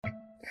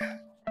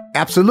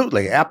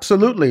Absolutely.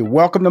 Absolutely.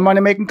 Welcome to Money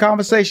Making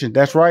Conversation.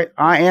 That's right.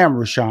 I am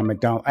Rushion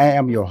McDonald. I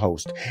am your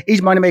host.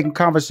 Each Money Making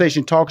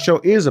Conversation talk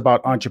show is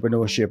about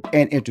entrepreneurship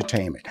and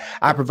entertainment.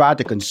 I provide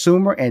the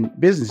consumer and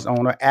business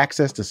owner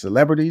access to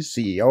celebrities,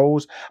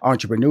 CEOs,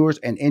 entrepreneurs,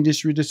 and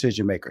industry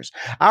decision makers.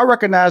 I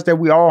recognize that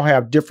we all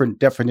have different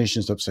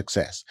definitions of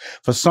success.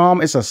 For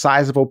some, it's a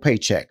sizable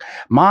paycheck.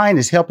 Mine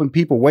is helping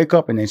people wake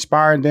up and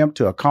inspiring them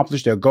to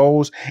accomplish their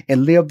goals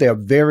and live their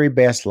very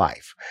best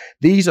life.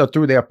 These are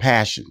through their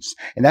passions.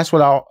 And that's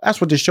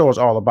what this show is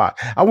all about.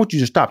 I want you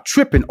to stop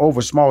tripping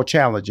over small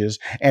challenges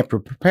and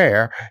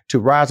prepare to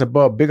rise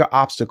above bigger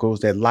obstacles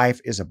that life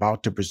is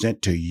about to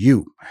present to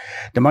you.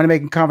 The Money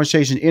Making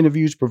Conversation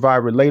interviews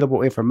provide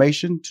relatable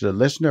information to the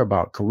listener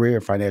about career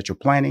and financial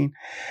planning,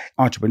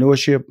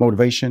 entrepreneurship,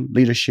 motivation,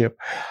 leadership,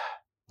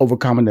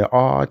 overcoming the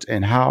odds,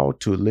 and how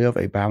to live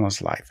a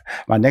balanced life.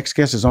 My next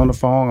guest is on the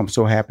phone. I'm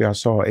so happy I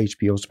saw an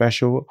HBO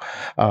special.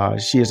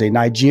 She is a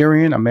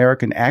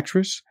Nigerian-American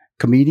actress,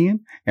 comedian,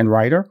 and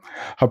writer.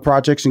 Her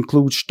projects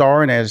include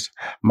starring as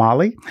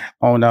Molly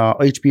on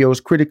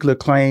HBO's critically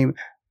acclaimed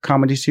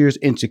comedy series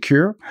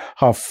Insecure.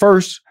 Her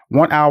first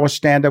 1-hour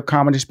stand-up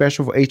comedy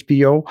special for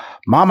HBO,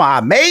 Mama, I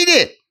Made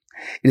It!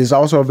 It is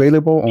also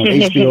available on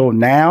HBO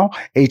Now,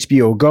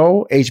 HBO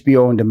Go,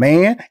 HBO On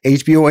Demand,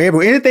 HBO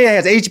Everywhere. Anything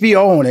that has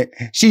HBO on it,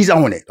 she's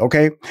on it,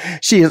 okay?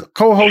 She is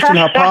co-hosting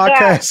her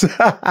podcast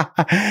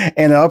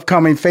and an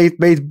upcoming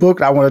faith-based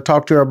book I want to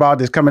talk to her about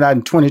that's coming out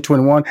in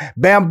 2021,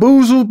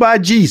 Bamboozled by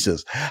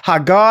Jesus, How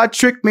God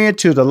Tricked Me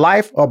Into the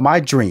Life of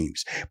My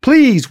Dreams.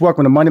 Please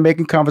welcome to Money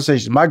Making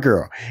Conversations, my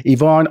girl,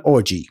 Yvonne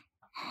Orji.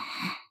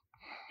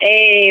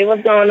 Hey,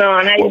 what's going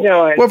on? How you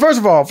doing? Well, first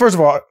of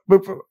all,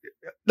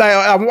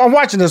 I'm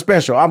watching the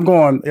special.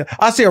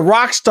 I see a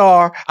rock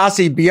star. I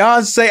see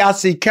Beyonce. I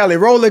see Kelly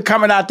Rowland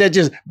coming out there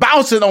just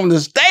bouncing on the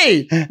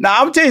stage. Now,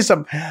 I'm telling you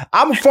something.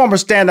 I'm a former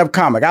stand-up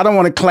comic. I don't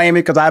want to claim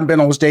it because I haven't been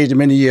on stage in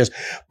many years,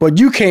 but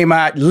you came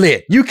out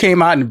lit. You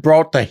came out and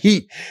brought the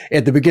heat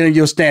at the beginning of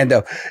your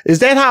stand-up. Is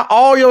that how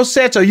all your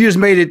sets, or you just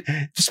made it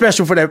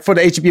special for the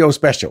HBO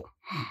special?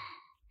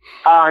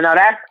 Oh no,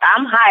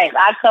 I'm hyped.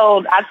 I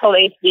told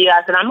HBO,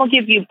 I said, I'm gonna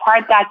give you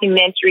part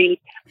documentary,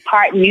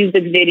 part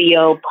music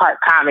video, part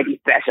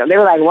comedy special. They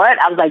were like,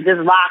 what? I was like, just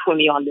rock with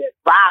me on this.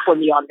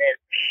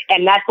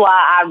 And that's why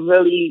I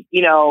really,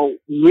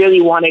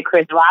 really wanted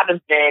Chris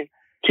Robinson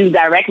to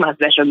direct my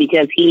special,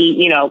 because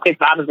Chris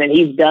Robinson,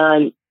 he's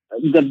done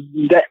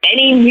the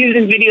any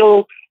music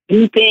video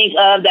you think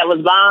of that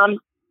was bomb,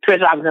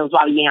 Chris Robinson was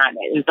probably behind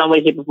it in some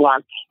way, shape, or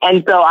form.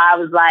 And so I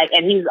was like,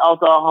 and he's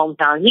also a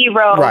hometown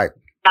hero. Right.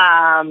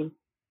 And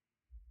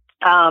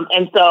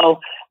so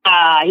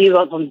he's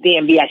also from the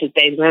DMV, I should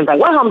say. So like,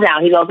 what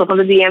hometown? He's also from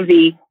the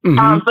DMV.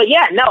 Mm-hmm. But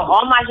yeah, no,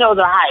 all my shows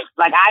are hyped.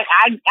 Like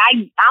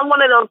I'm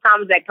one of those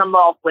comics that come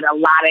off with a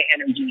lot of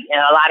energy and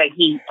a lot of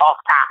heat off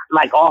top,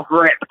 like off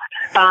rip.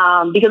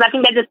 Because I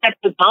think that just sets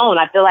the tone.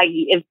 I feel like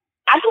if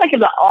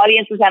the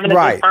audience is having a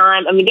good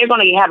time, I mean, they're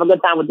going to have a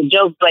good time with the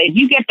jokes. But if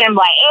you get them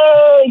like,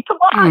 hey, come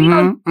on,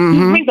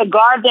 you bring the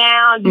guard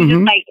down. You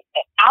just like,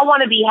 I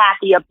want to be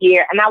happy up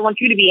here, and I want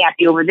you to be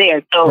happy over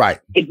there. So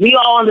if we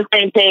all on the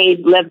same page,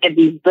 let's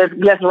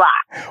rock.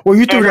 Well,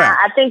 you threw that.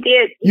 I think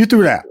you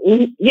threw that.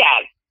 Yeah.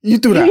 You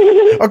do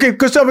that. Okay,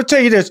 because I'm going to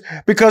tell you this,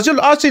 because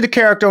I see the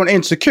character on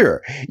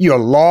Insecure. You're a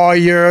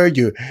lawyer.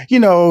 You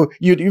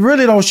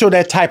really don't show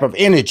that type of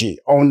energy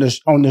on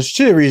the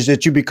series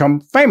that you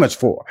become famous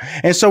for.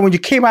 And so when you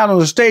came out on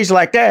the stage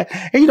like that,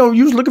 and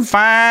you was looking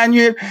fine.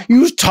 You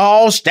was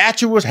tall,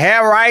 statuous,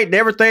 hair right, and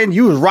everything.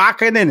 You was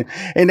rocking and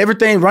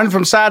everything, running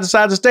from side to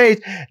side of the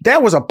stage.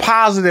 That was a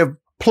positive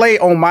play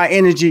on my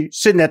energy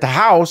sitting at the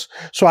house.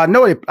 So I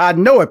know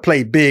it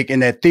played big in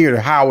that theater,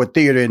 Howard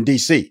Theater in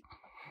DC.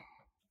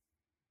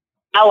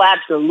 Oh,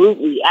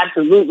 absolutely.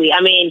 Absolutely.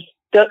 I mean,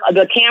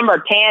 the camera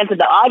panned to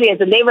the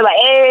audience and they were like,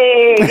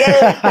 hey,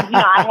 yes.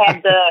 I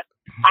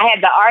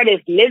had the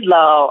artist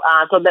Midlow.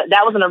 So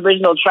that was an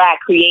original track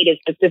created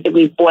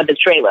specifically for the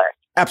trailer.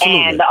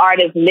 Absolutely. And the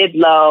artist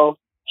Midlow,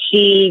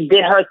 she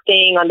did her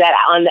thing on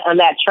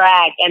that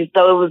track. And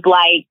so it was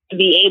like to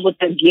be able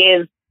to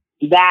give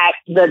that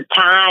the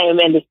time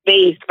and the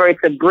space for it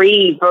to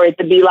breathe, for it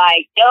to be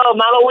like, yo,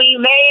 mama, we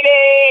made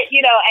it,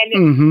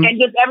 and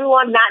just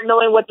everyone not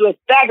knowing what to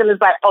expect. And it's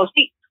like,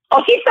 she's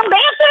still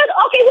dancing?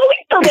 Okay, well, we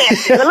still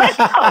dancing. But let's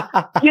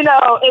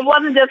go. It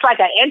wasn't just like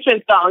an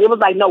entrance song. It was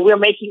like, no, we're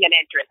making an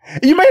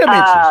entrance. You made an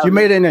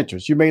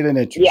entrance. You made an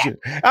entrance.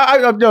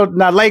 Yeah.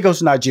 Now,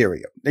 Lagos,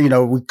 Nigeria.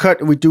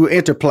 We do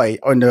interplay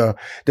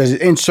that's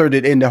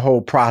inserted in the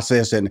whole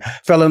process, and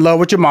fell in love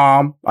with your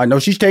mom. I know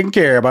she's taken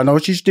care of. I know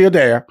she's still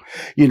there,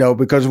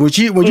 because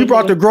when you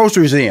brought the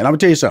groceries in, I'm going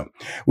to tell you something.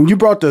 When you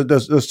brought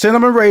the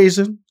cinnamon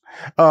raisin,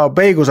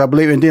 bagels, I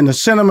believe, and then the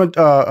cinnamon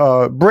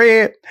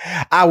bread,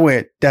 I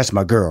went, that's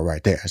my girl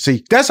right there.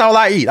 See, that's all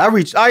I eat.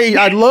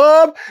 I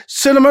love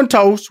cinnamon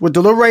toast with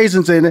the little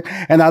raisins in it,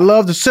 and I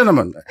love the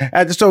cinnamon.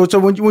 And so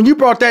when you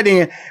brought that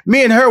in,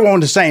 me and her were on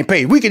the same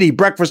page. We could eat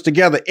breakfast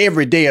together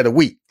every day of the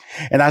week.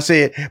 And I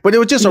said, but it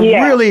was just a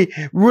really,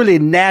 really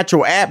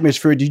natural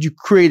atmosphere that you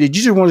created.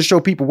 You just want to show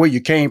people where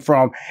you came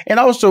from. And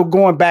also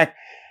going back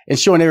and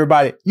showing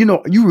everybody, you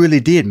know, you really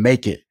did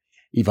make it,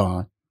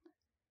 Yvonne.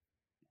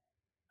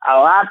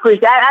 Oh, I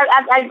appreciate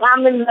it.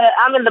 I'm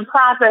in the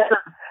process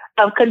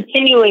of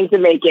continuing to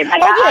make it.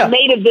 Like, I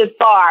made it this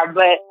far,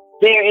 but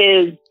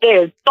there's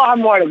far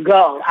more to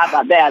go. How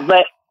about that?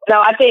 But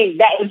no, I think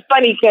that it's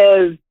funny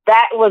because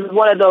that was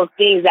one of those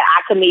things that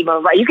I couldn't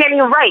even write. You can't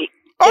even write.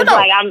 It's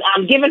like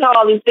I'm giving her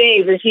all these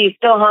things, and she's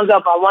still hung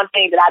up on one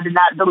thing that I did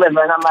not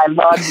deliver. And I'm like,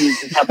 Lord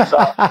Jesus, help us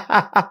all.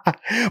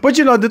 But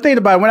you know, the thing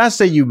about it, when I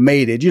say you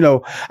made it, you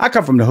know, I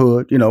come from the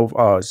hood. You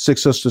know,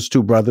 6 sisters,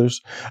 2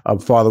 brothers.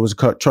 Father was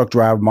a truck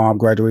driver. Mom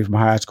graduated from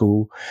high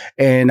school,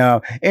 and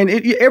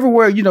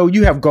everywhere, you know,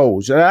 you have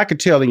goals. And I could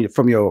tell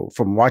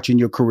from watching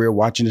your career,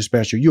 watching the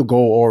special, you're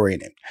goal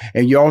oriented,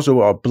 and you also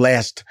are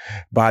blessed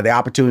by the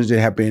opportunities that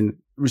have been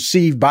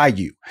received by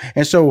you.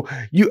 And so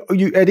you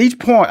at each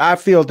point, I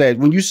feel that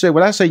when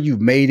I say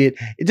you've made it,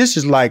 this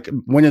is like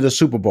winning the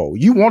Super Bowl.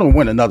 You want to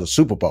win another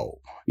Super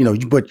Bowl, you know,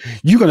 but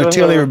you're going to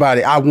tell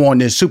everybody I won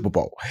this Super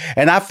Bowl.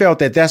 And I felt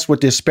that that's what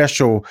this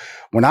special,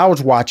 when I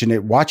was watching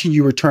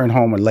you return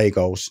home in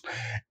Lagos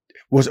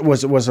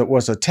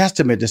was a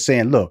testament to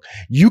saying, look,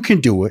 you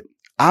can do it.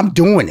 I'm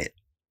doing it.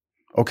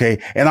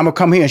 Okay. And I'm going to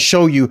come here and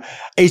show you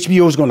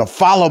HBO is going to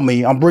follow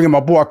me. I'm bringing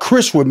my boy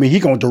Chris with me.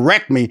 He's going to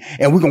direct me,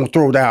 and we're going to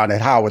throw down at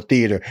Howard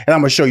Theater. And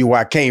I'm going to show you where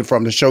I came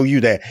from, to show you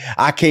that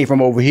I came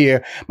from over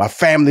here. My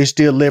family's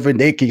still living.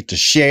 They get to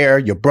share.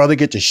 Your brother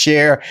get to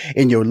share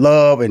in your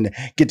love and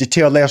get to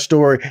tell their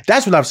story.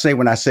 That's what I'm saying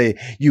when I say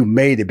you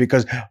made it,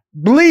 because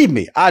believe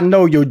me, I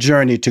know your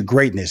journey to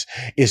greatness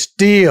is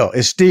still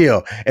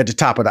at the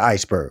top of the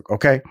iceberg.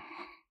 Okay.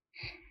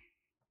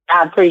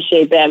 I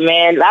appreciate that,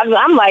 man.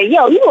 I'm like,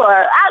 yo, I'm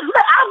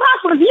not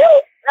with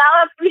you.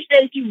 I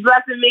appreciate you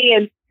blessing me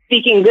and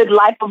speaking good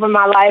life over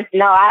my life.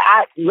 No,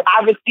 I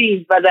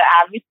receive, brother.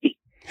 I receive.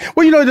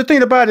 Well, you know, the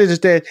thing about it is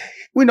that,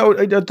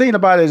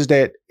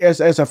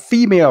 as a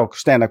female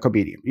stand-up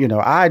comedian, you know,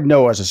 I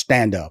know as a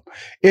stand-up,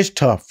 it's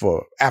tough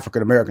for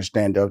African-American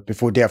stand-up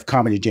before Def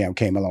Comedy Jam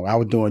came along. I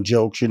was doing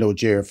jokes, you know,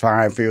 Jerry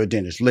Feinfeld,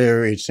 Dennis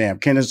Leary, Sam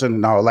Kinison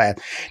and all that.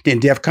 Then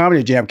Def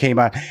Comedy Jam came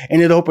out,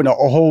 and it opened a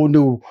whole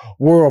new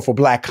world for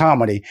Black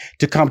comedy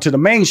to come to the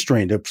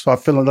mainstream, to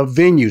start filling up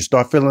venues,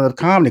 start filling up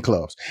comedy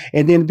clubs.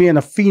 And then being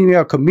a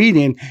female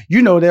comedian,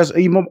 you know, there's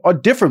even a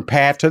different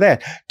path to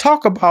that.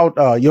 Talk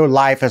about your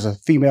life as a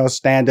female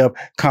stand-up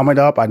coming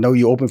up. I know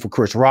you open for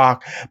Chris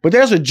Rock, but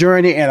there's a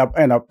journey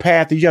and a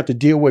path that you have to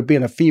deal with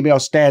being a female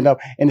stand-up,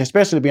 and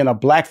especially being a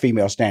Black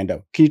female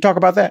stand-up. Can you talk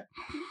about that?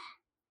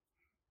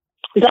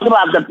 You talk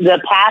about the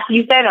path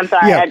you said? I'm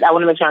sorry, yeah. I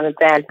want to make sure I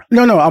understand.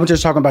 No, I'm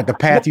just talking about the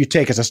path you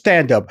take as a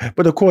stand-up.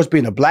 But of course,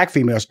 being a Black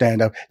female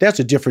stand-up, that's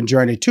a different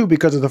journey too,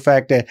 because of the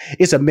fact that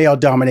it's a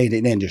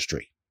male-dominated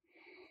industry.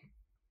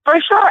 For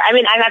sure. I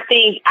mean, and I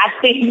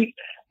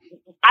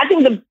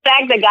think the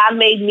fact that God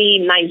made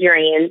me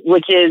Nigerian,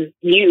 which is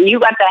you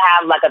got to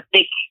have like a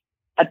thick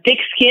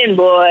skin,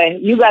 boy.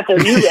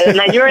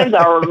 Nigerians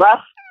are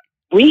rough.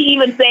 We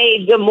even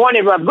say good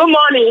morning, rough. Good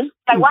morning.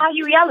 Like, why are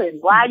you yelling?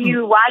 Why are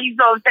you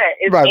so upset?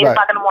 It's 8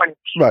 o'clock in the morning.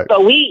 Right.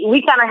 So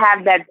we kind of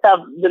have that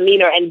tough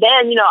demeanor. And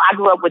then, you know, I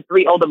grew up with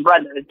 3 older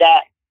brothers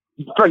that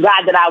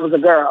forgot that I was a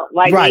girl.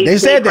 Like, right. They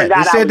said that.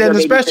 They said that in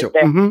the special.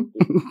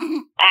 Mm-hmm.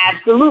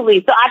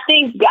 Absolutely. So I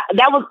think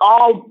that was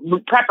all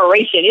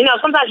preparation. You know,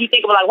 sometimes you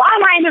think about, like, why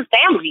am I in this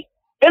family?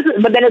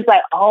 But then it's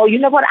like, oh, you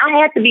know what? I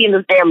had to be in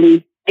this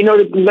family in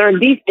order to learn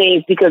these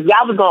things, because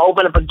God was going to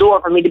open up a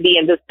door for me to be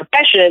in this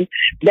profession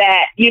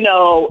that, you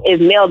know, is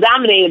male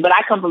dominated, but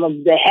I come from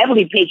the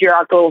heavily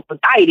patriarchal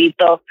society.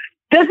 So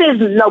this is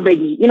no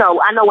biggie. You know,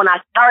 I know when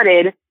I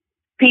started,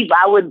 people,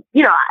 I would,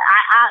 you know,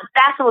 I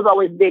fashion was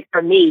always big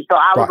for me. So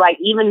I was like,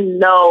 even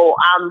though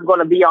I'm going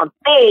to be on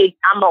stage,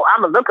 I'm going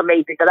to look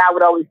amazing, because I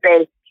would always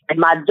say, if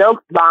my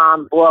joke's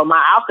bomb, well,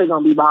 my outfit's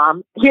going to be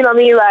bomb. You know what I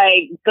mean?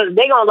 Like, because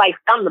they're going to like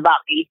something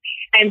about me.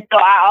 And so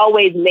I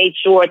always made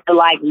sure to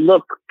like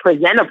look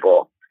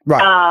presentable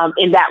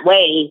in that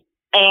way.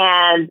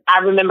 And I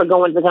remember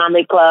going to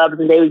comedy clubs,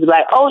 and they would be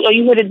like, oh, are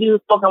you here to do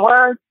spoken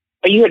word?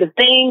 Are you here to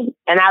sing?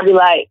 And I'd be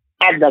like,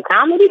 at the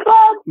comedy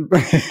club?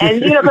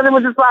 And, you know, because it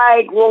was just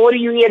like, well, what are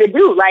you here to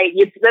do? Like,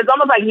 it's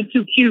almost like you're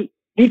too cute.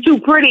 You're too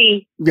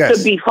pretty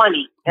to be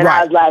funny. And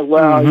I was like,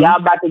 well, y'all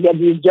about to get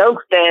these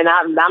jokes, then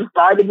I'm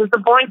sorry to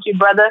disappoint you,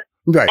 brother.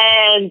 Right.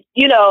 And,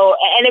 you know,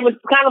 and it was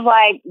kind of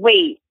like,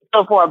 wait,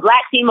 so for a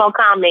Black female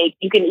comic,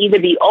 you can either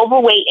be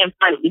overweight and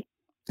funny.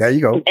 There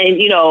you go.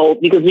 And, you know,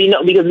 because we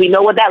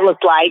know what that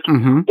looks like.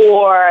 Mm-hmm.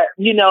 Or,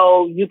 you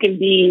know, you can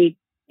be,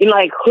 you know,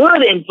 like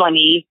hood and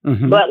funny,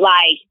 but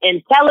like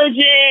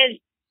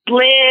intelligent,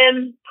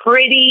 slim,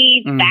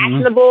 pretty,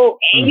 fashionable,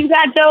 and you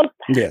got jokes?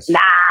 Yes. Nah,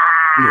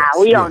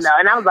 we don't know.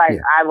 And I was like,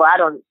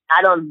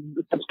 I don't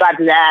subscribe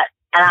to that.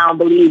 and I don't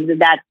believe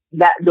that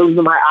those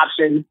are my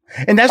options.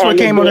 And that's what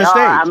came on the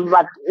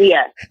stage.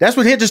 That's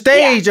what hit the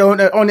stage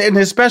in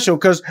his special.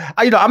 Because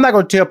I'm not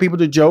going to tell people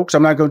the jokes.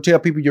 I'm not going to tell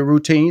people your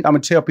routine. I'm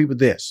going to tell people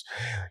this: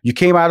 you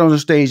came out on the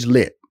stage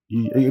lit.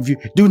 If you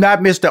do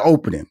not miss the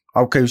opening,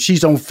 okay,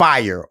 she's on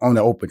fire on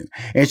the opening,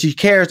 and she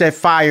carries that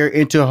fire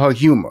into her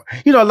humor.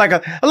 Like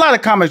a lot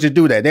of comics that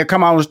do that. They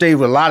come out on stage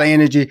with a lot of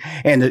energy,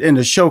 and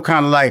the show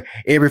kind of like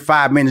every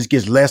 5 minutes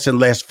gets less and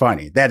less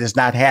funny. That is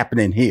not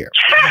happening here.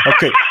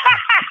 Okay.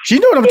 You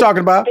know what I'm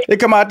talking about. They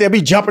come out there,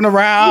 be jumping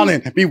around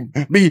and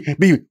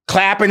be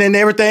clapping and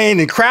everything,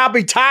 and crowd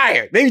be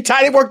tired. They be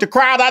tired. They work the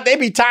crowd out. They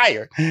be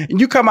tired. And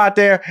you come out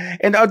there,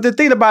 and the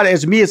thing about it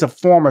is, me as a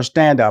former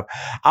stand-up,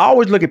 I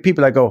always look at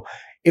people that go,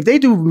 if they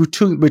do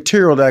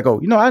material that I go,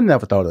 I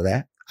never thought of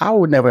that. I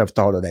would never have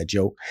thought of that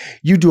joke.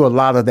 You do a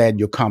lot of that in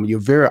your comedy. You're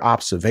very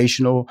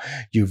observational.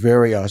 You're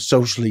very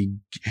socially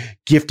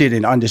gifted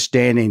in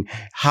understanding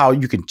how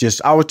you can I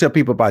always tell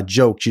people about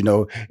jokes,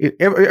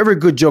 every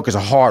good joke is a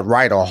hard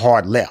right or a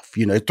hard left.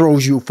 It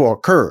throws you for a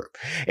curve.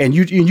 And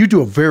you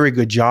do a very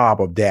good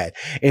job of that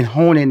and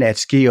honing that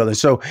skill. And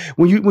so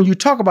when you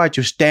talk about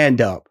your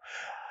stand-up,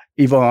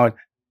 Yvonne,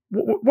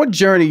 what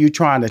journey are you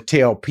trying to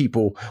tell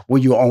people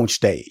when you're on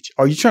stage?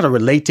 Are you trying to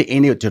relate to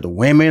the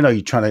women? Are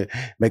you trying to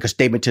make a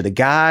statement to the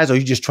guys? Or are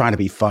you just trying to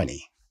be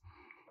funny?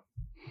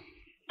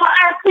 Well,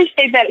 I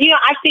appreciate that.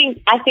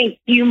 I think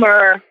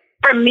humor,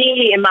 for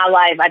me in my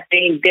life, I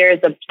think there's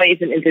a place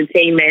in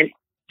entertainment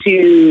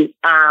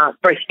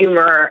for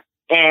humor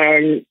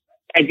and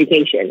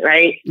education,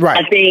 right?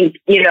 Right. I think,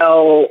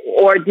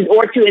 or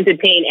to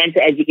entertain and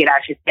to educate,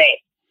 I should say,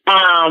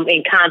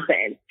 in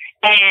content.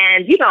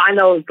 And, I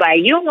know it's like,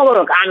 you don't go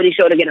to a comedy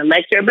show to get a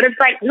lecture, but it's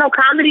like, no,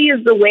 comedy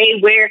is the way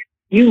where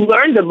you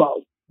learn the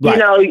most, right.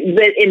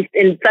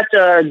 In such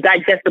a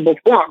digestible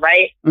form,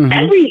 right? Mm-hmm.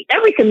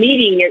 Every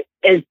comedian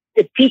is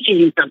teaching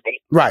you something.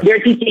 Right. They're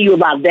teaching you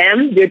about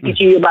them. They're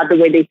teaching you about the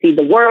way they see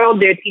the world.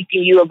 They're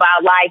teaching you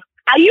about like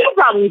how you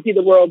probably see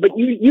the world, but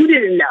you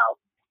didn't know.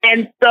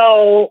 And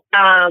so,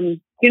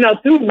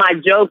 through my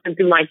jokes and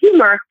through my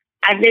humor,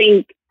 I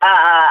think,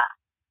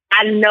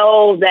 I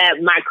know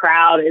that my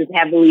crowd is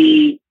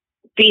heavily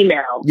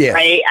female,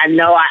 right? I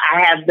know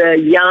I have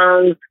the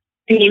young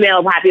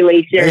female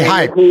population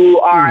who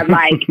are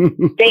like,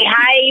 they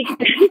hype.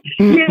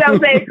 You know what I'm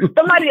saying?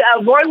 Somebody,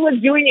 Roy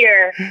Wood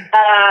Jr.,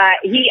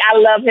 I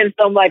love him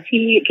so much.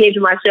 He came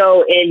to my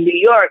show in New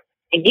York.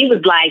 And he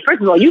was like,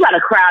 first of all, you got a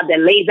crowd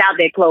that lays out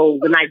their clothes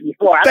the night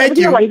before. Thank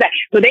you. He's like,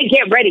 so they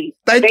get ready.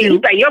 He's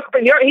like,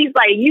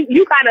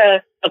 you got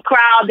a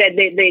crowd that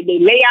they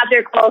lay out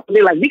their clothes. And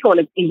they're like, we going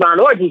to Yvonne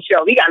Orji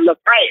show. We got to look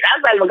right. I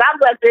was like, well, God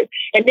bless it.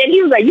 And then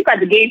he was like, you got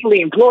the gainfully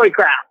employed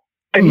crowd.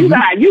 And you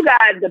got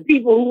the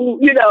people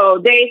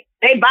who, they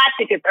buy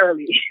tickets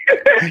early.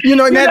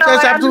 And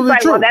that's absolutely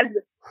true.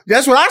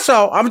 That's what I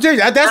saw. I'm telling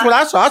you, that's what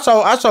I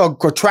saw. I saw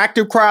a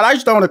attractive crowd. I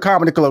used to own a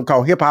comedy club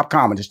called Hip Hop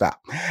Comedy Stop.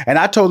 And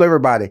I told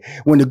everybody,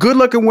 when the good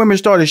looking women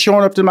started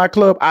showing up to my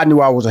club, I knew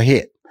I was a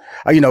hit.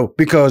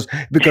 Because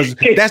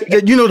that's,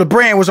 the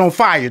brand was on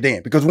fire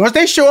then. Because once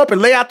they show up and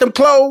lay out them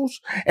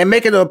clothes and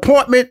make it an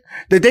appointment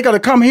that they're going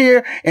to come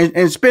here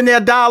and spend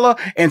their dollar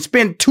and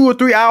spend 2 or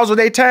 3 hours of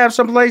their time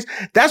someplace,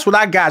 that's what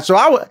I got. So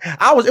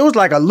it was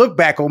like a look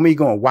back on me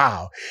going,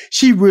 wow,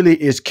 she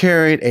really is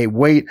carrying a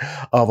weight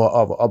of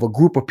a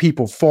group of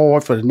people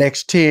forward for the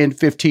next 10,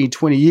 15,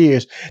 20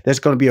 years. That's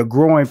going to be a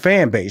growing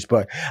fan base.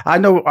 But I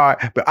know,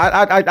 but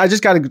I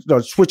just got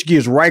to switch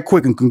gears right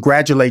quick and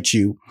congratulate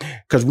you,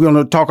 because we're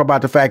going to talk about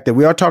the fact that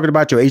we are talking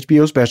about your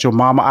HBO special,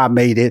 Mama, I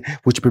Made It,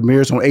 which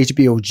premieres on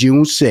HBO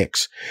June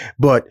 6th,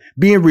 but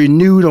being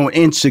renewed on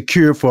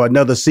Insecure for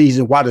another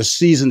season while the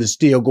season is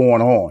still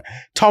going on.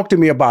 Talk to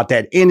me about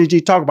that energy.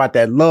 Talk about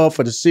that love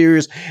for the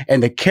series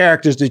and the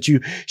characters that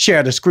you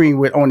share the screen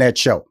with on that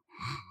show.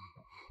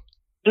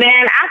 Man,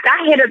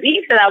 I hit up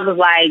Ethan. I was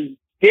like,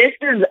 this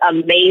is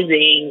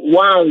amazing.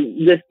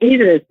 One, the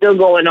season is still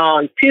going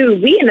on.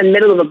 Two, we in the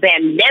middle of a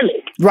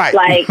pandemic. Right.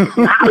 Like,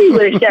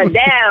 Hollywood is shut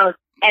down.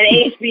 And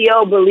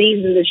HBO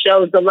believes in the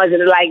show so much that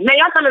they're like, man,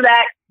 y'all coming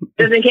back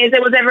just in case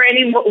there was ever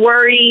any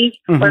worry.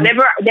 Mm-hmm.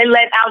 Whenever they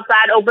let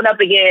outside open up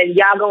again,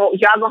 y'all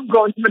gonna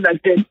go into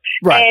production.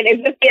 Right. And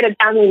it's just at a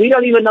time when we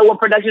don't even know what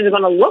productions are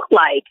gonna look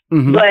like.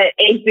 Mm-hmm. But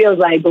HBO's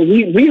like, but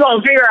we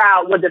gonna figure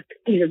out what the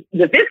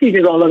fifth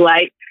season is gonna look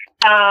like.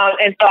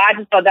 And so I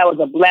just thought that was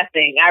a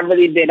blessing. I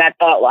really did. I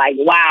thought like,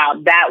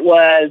 wow, that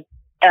was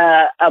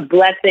a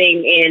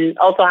blessing in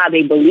also how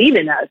they believe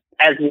in us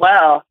as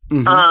well.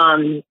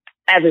 Mm-hmm.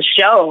 As a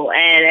show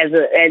and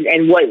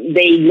and what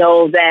they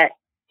know that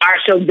our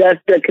show does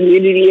to the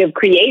community of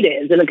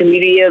creatives and the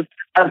community of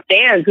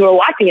fans who are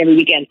watching every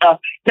weekend. So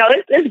no,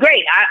 it's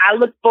great. I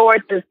look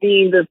forward to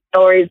seeing the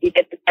stories you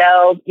get to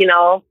tell,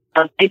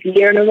 a 6th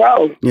year in a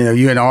row. You know,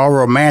 you're all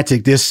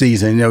romantic this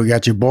season. You know, you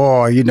got your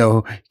boy, you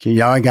know,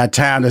 y'all ain't got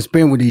time to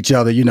spend with each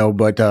other, you know,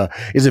 but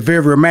it's a very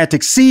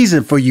romantic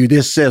season for you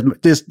this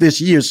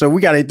year. So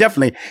we got to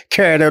definitely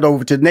carry that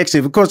over to the next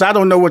season. Of course, I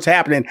don't know what's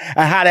happening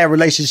and how that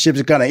relationship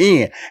is going to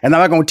end. And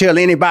I'm not going to tell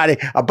anybody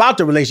about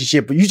the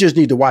relationship, but you just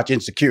need to watch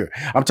Insecure.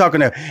 I'm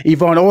talking to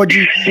Yvonne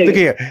Orji. Look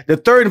here, the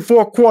 3rd and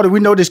 4th quarter, we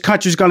know this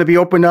country's going to be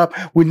opened up.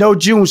 We know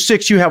June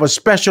 6th, you have a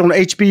special on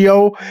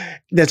HBO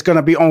that's going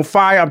to be on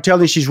fire. I'm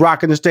telling you, she's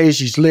rocking the stage.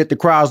 She's lit. The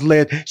crowd's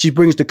lit. She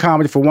brings the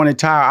comedy for one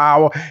entire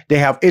hour. They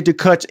have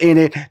intercuts in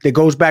it that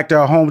goes back to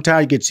her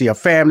hometown. You get to see her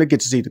family, get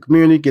to see the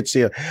community, get to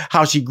see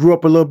how she grew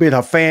up a little bit,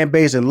 her fan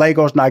base in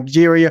Lagos,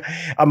 Nigeria.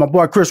 My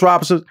boy Chris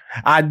Robinson,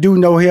 I do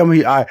know him.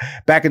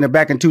 Back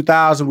in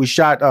 2000, we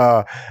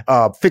shot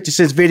 50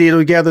 Cent's video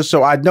together,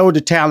 so I know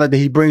the talent that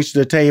he brings to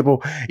the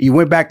table. He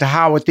went back to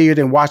Howard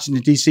Theater in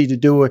Washington, D.C. to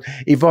do it.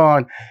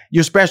 Yvonne,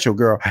 you're special,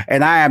 girl.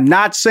 And I am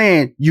not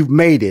saying you've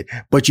made it,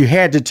 but you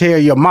had to tell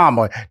your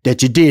mama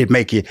that you did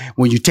make it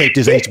when you take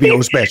this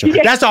HBO special. Yes.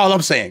 That's all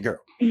I'm saying, girl.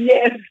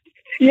 Yes,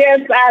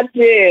 I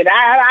did.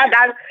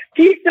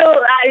 She still,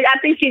 I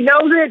think she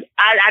knows it.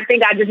 I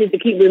think I just need to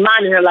keep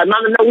reminding her, like,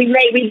 Mama, no, we did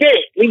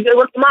it. We did it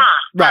with Mom.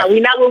 Right.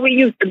 We're not where we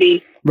used to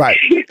be. Right.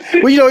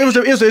 Well, you know,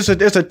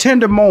 it's a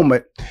tender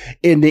moment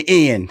in the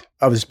end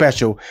of the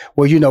special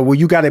where, you know, where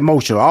you got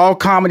emotional, all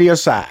comedy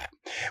aside,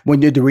 when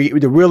the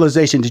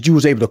realization that you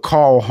was able to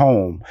call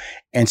home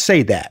and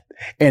say that.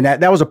 And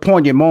that was a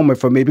poignant moment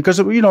for me because,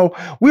 you know,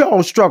 we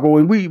all struggle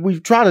and we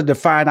try to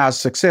define our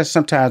success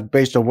sometimes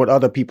based on what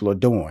other people are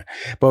doing.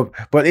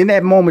 But in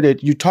that moment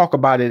that you talk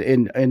about it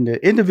in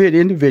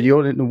the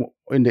video,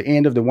 in the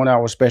end of the 1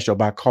 hour special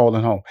about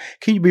calling home.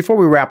 Can you, before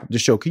we wrap up the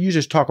show, can you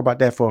just talk about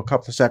that for a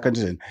couple of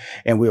seconds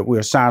and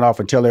we'll sign off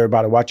and tell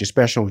everybody to watch your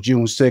special on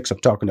June 6th. I'm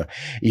talking to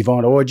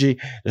Yvonne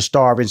Orji, the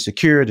star of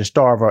Insecure, the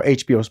star of our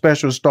HBO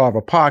special, star of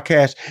a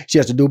podcast. She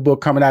has a new book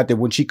coming out that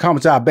when she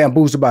comes out,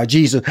 Bamboozled by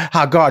Jesus,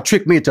 how God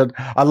tricked me into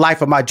a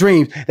life of my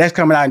dreams. That's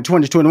coming out in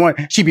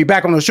 2021. She'll be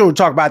back on the show to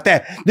talk about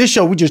that. This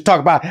show, we just talk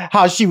about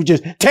how she was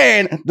just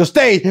tearing the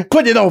stage,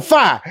 putting it on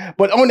fire.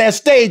 But on that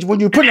stage,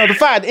 when you put it on the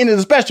fire at the end of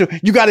the special,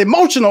 you got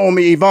emotional on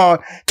me, Yvonne.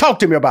 Talk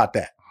to me about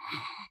that.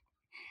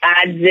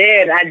 I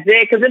did,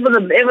 because it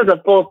was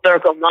a full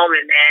circle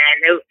moment,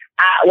 man.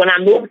 When I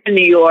moved to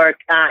New York,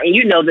 and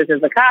you know this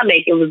as a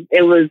comic,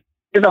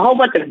 there's a whole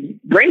bunch of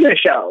bringer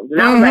shows,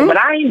 and I was like, but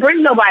I ain't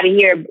bring nobody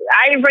here.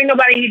 I ain't bring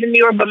nobody here to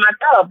New York but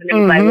myself. And it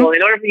was like, well,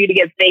 in order for you to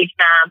get stage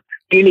time,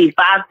 you need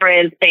 5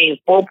 friends paying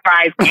full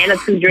price and a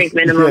 2-drink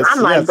minimum. Yes,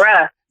 I'm like,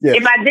 bruh,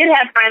 if I did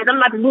have friends, I'm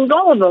about to lose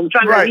all of them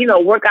trying to,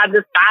 work out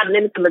this 5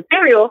 minutes of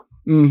material.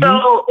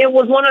 So it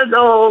was one of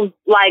those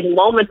like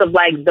moments of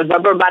like the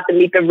rubber about to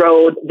meet the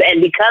road. And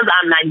because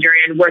I'm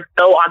Nigerian, we're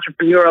so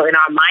entrepreneurial in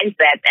our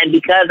mindset. And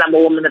because I'm a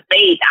woman of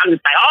faith, I'm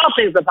just like, all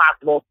things are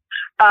possible.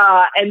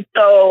 And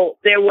so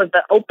there was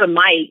an open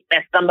mic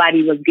that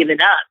somebody was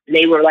giving up.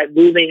 They were like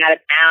moving out of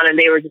town and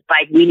they were just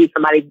like, we need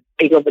somebody to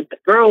take over the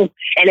room.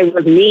 And it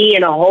was me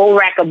and a whole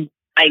rack of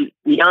like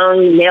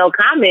young male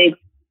comics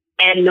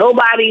and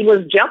nobody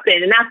was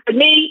jumping. And that's for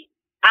me.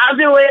 I'll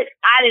do it.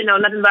 I didn't know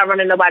nothing about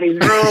running nobody's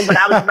room, but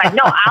I was like,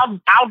 no,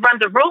 I'll run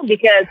the room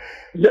because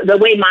the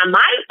way my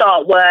mind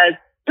thought was,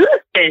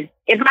 listen,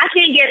 if I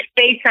can't get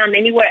stage time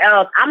anywhere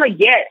else, I'm going to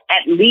get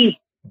at least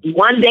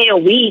 1 day a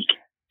week,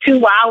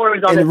 2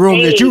 hours on the room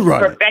stage, that you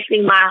run.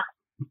 perfecting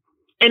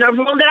in a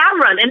room that I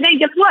run. And then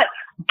guess what?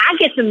 I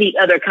get to meet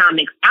other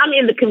comics. I'm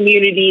in the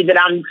community that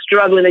I'm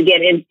struggling to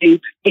get into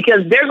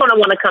because they're going to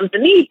want to come to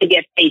me to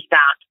get stage time.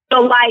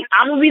 So like,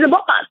 I'm going to be the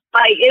boss.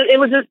 Like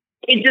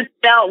it just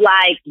felt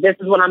like this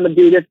is what I'm going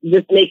to do.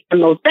 This makes the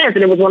most sense.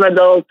 And it was one of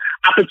those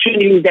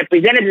opportunities that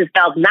presented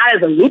itself not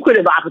as a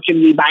lucrative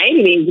opportunity by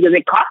any means, because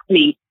it cost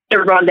me to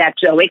run that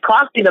show. It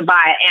cost me to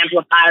buy an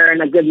amplifier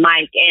and a good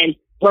mic and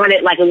run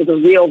it like it was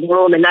a real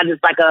room and not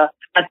just like a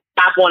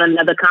stop on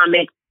another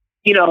comic,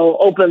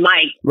 open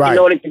mic in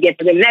order to get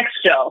to the next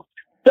show.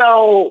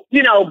 So,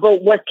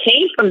 but what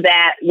came from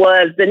that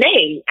was the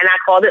name. And I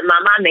called it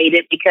Mama Made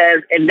It because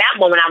in that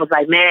moment I was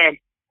like, man,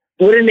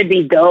 wouldn't it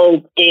be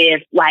dope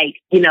if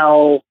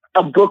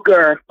a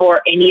booker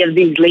for any of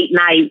these late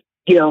night,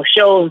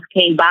 shows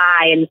came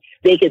by and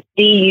they could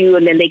see you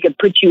and then they could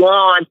put you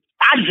on.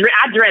 I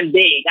dream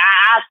big.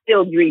 I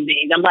still dream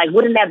big. I'm like,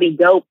 wouldn't that be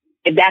dope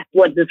if that's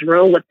what this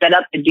room was set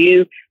up to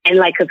do? And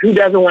like, cause who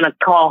doesn't want to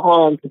call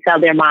home to tell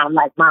their mom,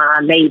 like, Mom,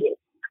 I made it.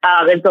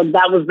 And so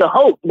that was the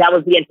hope. That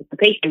was the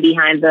anticipation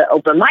behind the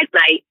open mic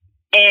night.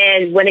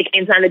 And when it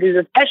came time to do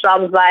the special, I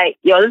was like,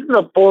 yo, this is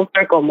a full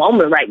circle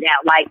moment right now.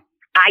 Like,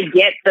 I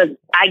get to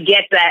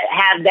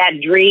have that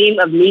dream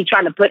of me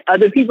trying to put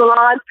other people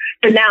on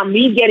to now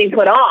me getting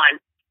put on.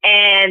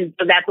 And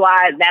so that's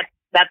why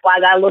I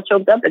got a little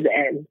choked up at the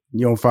end.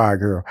 You're on fire,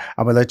 girl.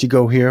 I'm going to let you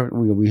go here.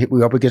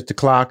 We up against the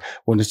clock.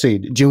 Want to say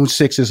June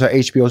 6th is her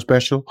HBO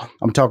special.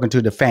 I'm talking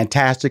to the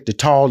fantastic, the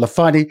tall, the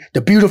funny,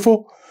 the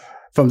beautiful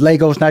from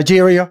Lagos,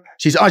 Nigeria.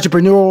 She's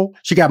entrepreneurial.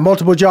 She got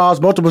multiple jobs,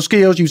 multiple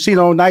skills. You see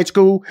her on Night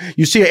School.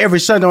 You see her every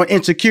Sunday on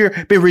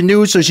Insecure, been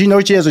renewed, so she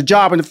knows she has a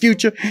job in the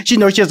future. She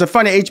knows she has a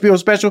funny HBO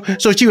special,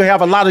 so she will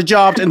have a lot of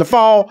jobs in the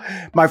fall.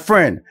 My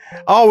friend,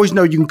 I always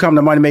know you can come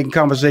to Money Making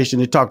Conversation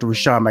and talk to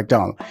Rushion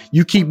McDonald.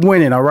 You keep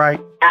winning, all right?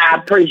 I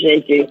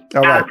appreciate you.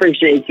 All right. I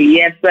appreciate you.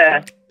 Yes,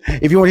 sir.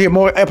 If you want to hear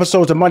more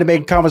episodes of Money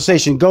Making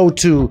Conversation, go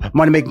to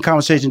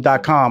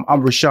moneymakingconversation.com.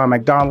 I'm Rushion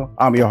McDonald.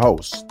 I'm your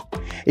host.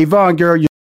 Yvonne, girl,